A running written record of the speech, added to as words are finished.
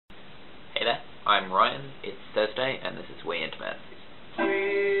I'm Ryan, it's Thursday, and this is We Intimate.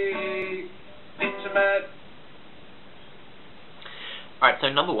 We Intimate. Alright, so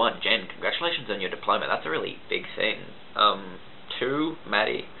number one, Jen, congratulations on your diploma. That's a really big thing. Two,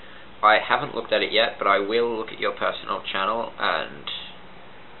 Maddie, I haven't looked at it yet, but I will look at your personal channel and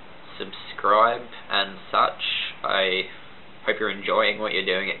subscribe and such. I hope you're enjoying what you're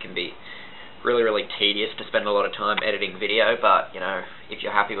doing. It can be really tedious to spend a lot of time editing video, but you know, if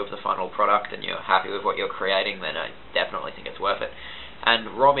you're happy with the final product and you're happy with what you're creating, then I definitely think it's worth it.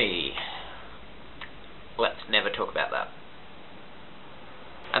 And Romy, let's never talk about that.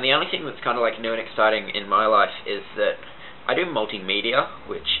 And the only thing that's kind of like new and exciting in my life is that I do multimedia,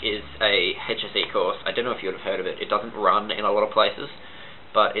 which is a HSE course. I don't know if you would have heard of it. It doesn't run in a lot of places,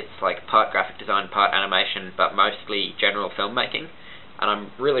 but it's like part graphic design, part animation, but mostly general filmmaking. And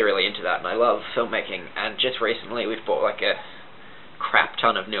I'm really into that, and I love filmmaking. And just recently we've bought like a crap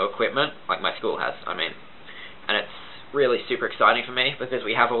ton of new equipment, like my school has, I mean. And it's really super exciting for me because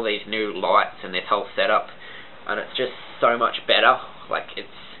we have all these new lights and this whole setup, and it's just so much better. Like,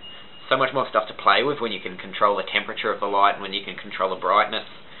 it's so much more stuff to play with when you can control the temperature of the light and when you can control the brightness.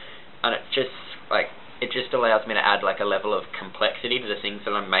 And it's just like, it just allows me to add like a level of complexity to the things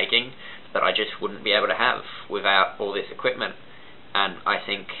that I'm making that I just wouldn't be able to have without all this equipment. And I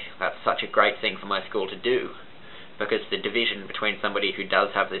think that's such a great thing for my school to do, because the division between somebody who does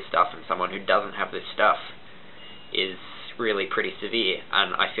have this stuff and someone who doesn't have this stuff is really pretty severe,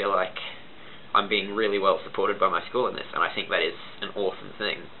 and I feel like I'm being really well supported by my school in this, and I think that is an awesome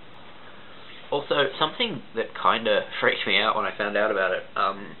thing. Also, something that kinda freaked me out when I found out about it,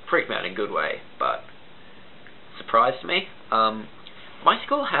 freaked me out in a good way, but surprised me. My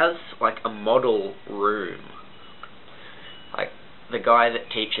school has like a model room. Like, the guy that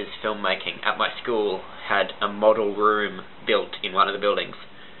teaches filmmaking at my school had a model room built in one of the buildings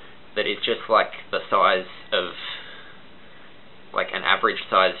that is just like the size of like an average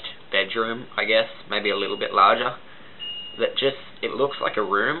sized bedroom, I guess, maybe a little bit larger. That just, it looks like a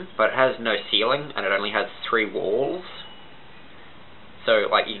room, but it has no ceiling and it only has 3 walls. So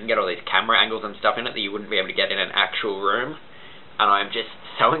like, you can get all these camera angles and stuff in it that you wouldn't be able to get in an actual room. And I'm just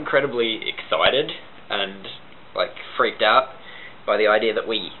so incredibly excited and like freaked out by the idea that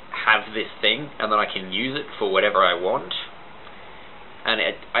we have this thing and that I can use it for whatever I want. And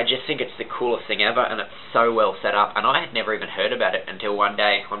I just think it's the coolest thing ever, and it's so well set up, and I had never even heard about it until one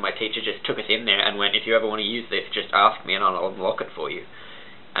day when my teacher just took us in there and went, if you ever want to use this, just ask me and I'll unlock it for you.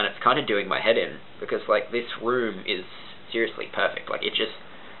 And it's kind of doing my head in, because like, this room is seriously perfect. Like,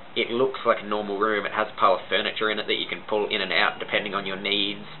 it looks like a normal room. It has a pile of furniture in it that you can pull in and out depending on your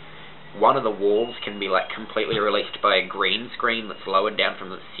needs. One of the walls can be like completely released by a green screen that's lowered down from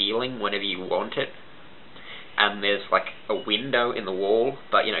the ceiling whenever you want it. And there's like a window in the wall,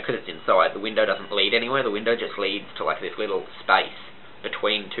 but you know, because it's inside, the window doesn't lead anywhere. The window just leads to like this little space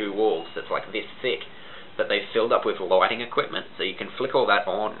between 2 walls that's like this thick, that they've filled up with lighting equipment, so you can flick all that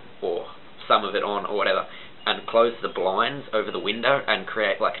on, or some of it on, or whatever, and close the blinds over the window and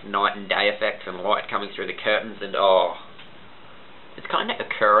create like night and day effects and light coming through the curtains. And oh, it's kind of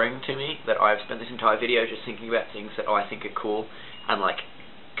occurring to me that I've spent this entire video just thinking about things that I think are cool, and like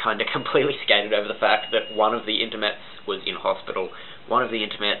kind of completely skated over the fact that one of the intimates was in hospital, one of the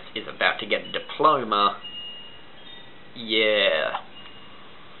intimates is about to get a diploma. Yeah.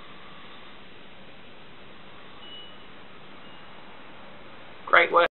 Great work.